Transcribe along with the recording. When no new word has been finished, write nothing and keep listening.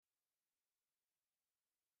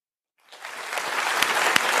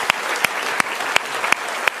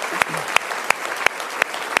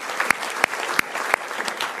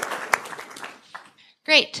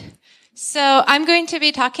Great. So I'm going to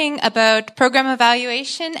be talking about program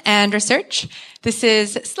evaluation and research. This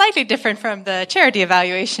is slightly different from the charity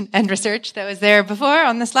evaluation and research that was there before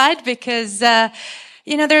on the slide because, I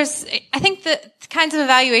think the kinds of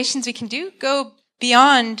evaluations we can do go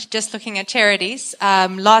beyond just looking at charities.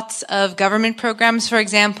 Lots of government programs, for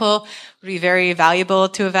example, would be very valuable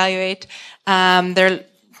to evaluate. There are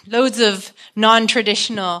loads of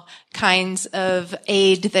non-traditional kinds of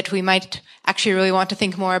aid that we might actually really want to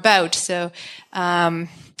think more about. So,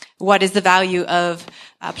 what is the value of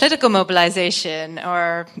political mobilization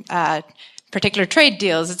or particular trade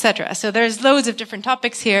deals, etc.? So there's loads of different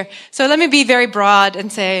topics here. So let me be very broad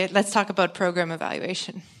and say, let's talk about program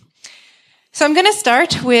evaluation. So I'm going to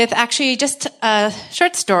start with actually just a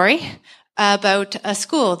short story about a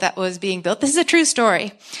school that was being built. This is a true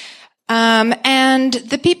story. And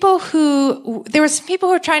there were some people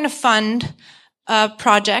who were trying to fund a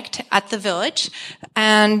project at the village,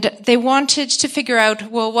 and they wanted to figure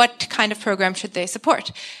out, well, what kind of program should they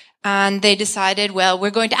support? And they decided, well, we're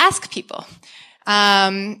going to ask people.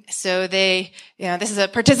 So they, this is a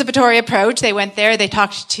participatory approach. They went there, they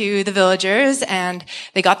talked to the villagers, and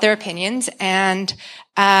they got their opinions. And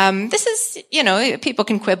this is, people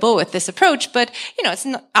can quibble with this approach, but, it's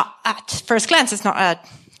not, at first glance, it's not a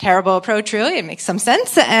terrible approach, really. It makes some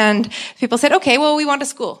sense. And people said, okay, well, we want a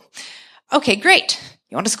school. Okay, great.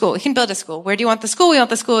 You want a school? We can build a school. Where do you want the school? We want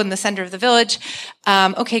the school in the center of the village.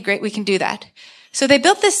 Okay, great. We can do that. So they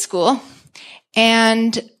built this school.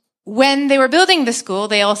 And when they were building the school,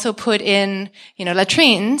 they also put in,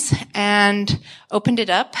 latrines and opened it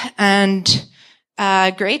up. And,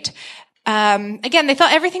 great. Again, they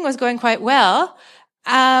thought everything was going quite well.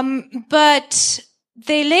 But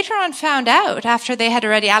they later on found out, after they had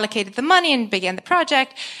already allocated the money and began the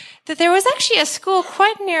project, that there was actually a school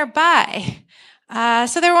quite nearby.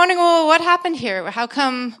 So they were wondering, well, what happened here? How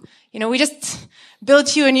come, we just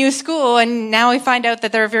built you a new school and now we find out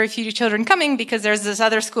that there are very few children coming because there's this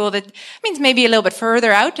other school that means maybe a little bit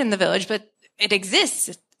further out in the village, but it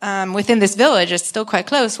exists within this village. It's still quite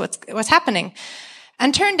close. What's happening?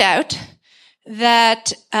 And turned out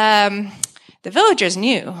that the villagers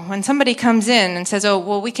knew when somebody comes in and says, oh,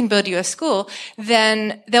 well, we can build you a school,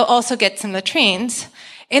 then they'll also get some latrines.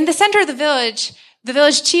 In the center of the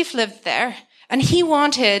village chief lived there, and he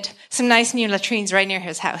wanted some nice new latrines right near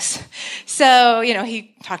his house. So,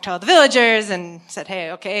 he talked to all the villagers and said,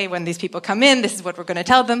 hey, okay, when these people come in, this is what we're going to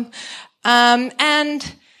tell them.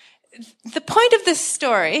 And the point of this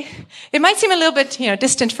story, it might seem a little bit,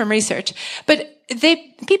 distant from research, but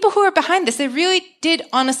people who are behind this, they really did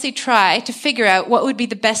honestly try to figure out what would be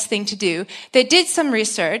the best thing to do. They did some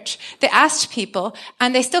research, they asked people,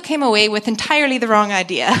 and they still came away with entirely the wrong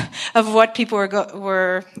idea of what people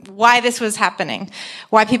why this was happening,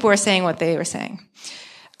 why people were saying what they were saying.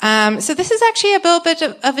 So this is actually a little bit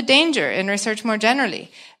of a danger in research more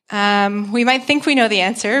generally. We might think we know the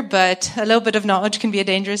answer, but a little bit of knowledge can be a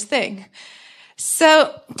dangerous thing.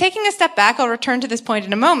 So, taking a step back, I'll return to this point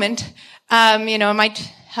in a moment. It might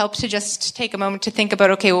help to just take a moment to think about,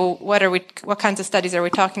 okay, well, what kinds of studies are we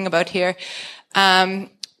talking about here?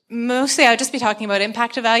 Mostly I'll just be talking about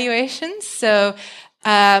impact evaluations. So,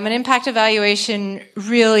 an impact evaluation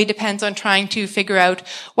really depends on trying to figure out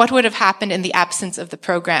what would have happened in the absence of the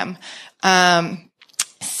program.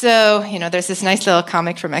 So, there's this nice little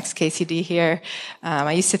comic from XKCD here.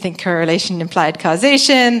 I used to think correlation implied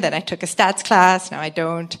causation. Then I took a stats class. Now I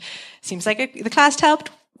don't. Seems like the class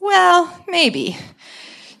helped. Well, maybe.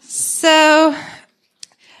 So,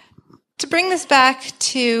 to bring this back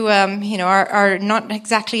to, our not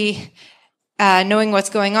exactly knowing what's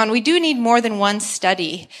going on, we do need more than one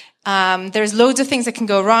study. There's loads of things that can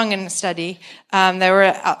go wrong in a study. That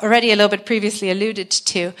were already a little bit previously alluded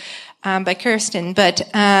to. By Kirsten. But,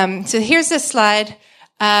 so here's a slide.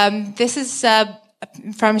 This is,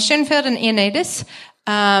 from Schoenfeld and Ioannidis.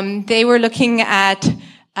 They were looking at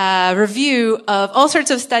a review of all sorts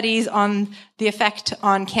of studies on the effect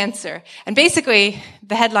on cancer. And basically,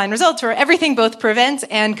 the headline results were everything both prevents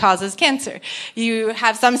and causes cancer. You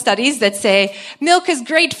have some studies that say milk is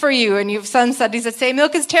great for you, and you have some studies that say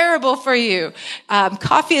milk is terrible for you.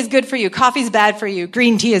 Coffee is good for you. Coffee is bad for you.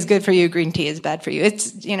 Green tea is good for you. Green tea is bad for you.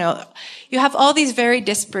 It's, you have all these very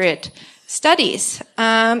disparate studies.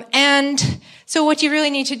 And so what you really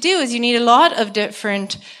need to do is you need a lot of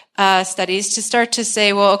different studies to start to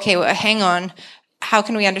say, well, okay, hang on. How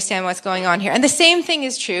can we understand what's going on here? And the same thing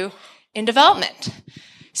is true in development.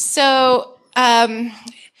 So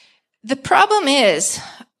the problem is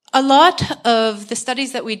a lot of the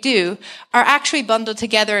studies that we do are actually bundled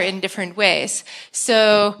together in different ways.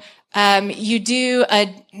 So you do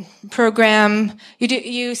a program,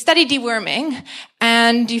 you study deworming,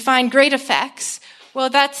 and you find great effects. Well,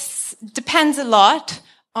 depends a lot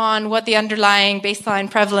on what the underlying baseline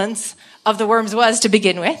prevalence of the worms was to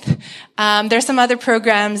begin with. There's some other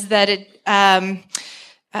programs that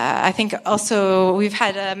I think also we've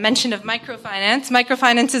had a mention of microfinance.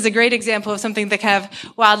 Microfinance is a great example of something that can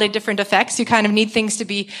have wildly different effects. You kind of need things to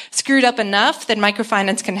be screwed up enough that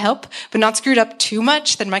microfinance can help, but not screwed up too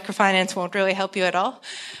much, then microfinance won't really help you at all.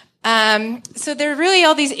 So there are really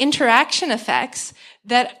all these interaction effects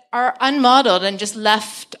that are unmodeled and just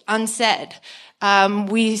left unsaid.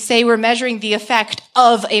 We say we're measuring the effect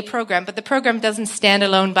of a program, but the program doesn't stand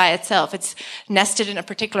alone by itself. It's nested in a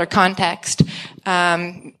particular context.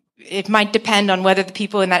 It might depend on whether the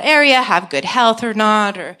people in that area have good health or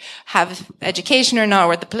not, or have education or not, or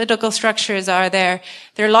what the political structures are there.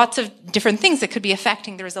 There are lots of different things that could be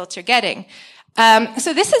affecting the results you're getting.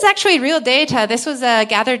 So this is actually real data. This was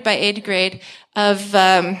gathered by Aidgrade of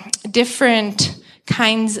different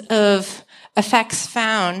kinds of effects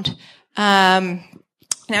found.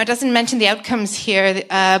 Now, it doesn't mention the outcomes here,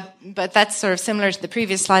 but that's sort of similar to the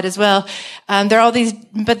previous slide as well. There are all these,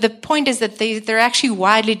 but the point is that they're actually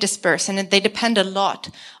widely dispersed, and they depend a lot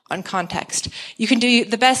on context. You can do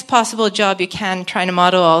the best possible job you can trying to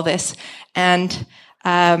model all this, and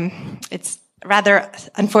it's rather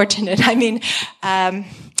unfortunate. I mean,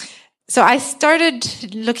 so I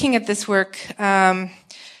started looking at this work.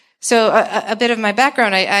 So a bit of my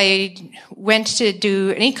background, I went to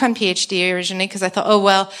do an econ PhD originally because I thought, oh,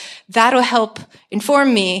 well, that'll help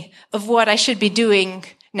inform me of what I should be doing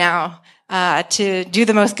now to do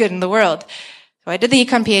the most good in the world. So I did the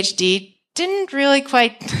econ PhD, didn't really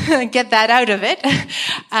quite get that out of it.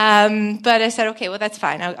 But I said, okay, well, that's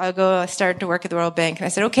fine. I'll go start to work at the World Bank. And I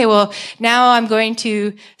said, okay, well, now I'm going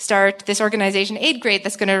to start this organization, Aidgrade,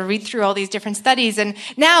 that's going to read through all these different studies. And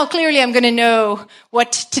now clearly I'm going to know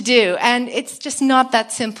what to do. And it's just not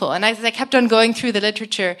that simple. And as I kept on going through the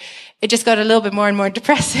literature, it just got a little bit more and more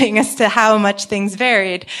depressing as to how much things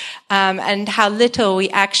varied, and how little we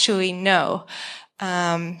actually know,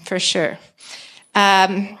 for sure.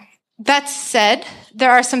 That said, there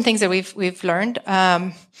are some things that we've learned.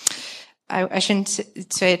 I shouldn't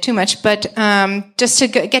say it too much, but just to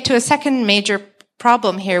get to a second major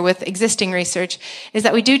problem here with existing research is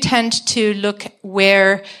that we do tend to look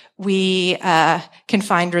where we can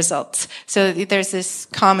find results. So there's this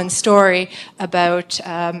common story about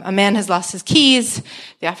a man has lost his keys.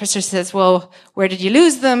 The officer says, "Well, where did you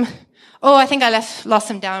lose them?" "Oh, I think I lost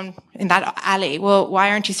them down in that alley." "Well, why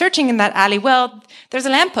aren't you searching in that alley?" "Well, there's a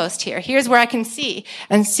lamppost here. Here's where I can see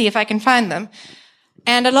if I can find them."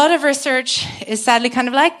 And a lot of research is sadly kind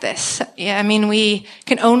of like this. Yeah, I mean, we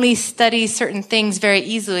can only study certain things very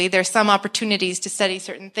easily. There's some opportunities to study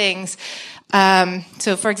certain things.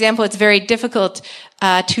 So, for example, it's very difficult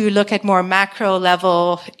to look at more macro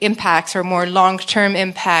level impacts or more long-term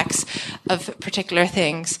impacts of particular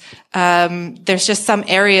things. There's just some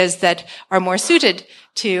areas that are more suited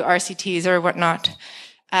to RCTs or whatnot.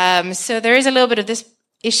 So there is a little bit of this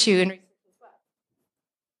issue in research as well.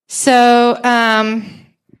 So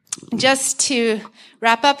just to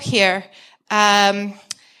wrap up here,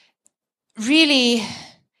 really,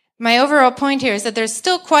 my overall point here is that there's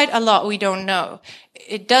still quite a lot we don't know.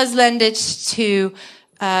 It does lend it to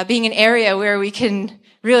being an area where we can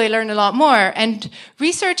really learn a lot more. And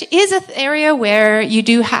research is an area where you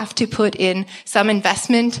do have to put in some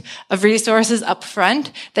investment of resources up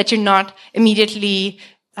front that you're not immediately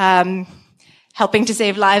helping to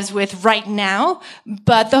save lives with right now.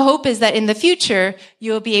 But the hope is that in the future,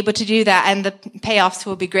 you'll be able to do that and the payoffs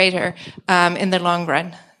will be greater in the long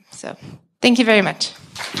run. So thank you very much.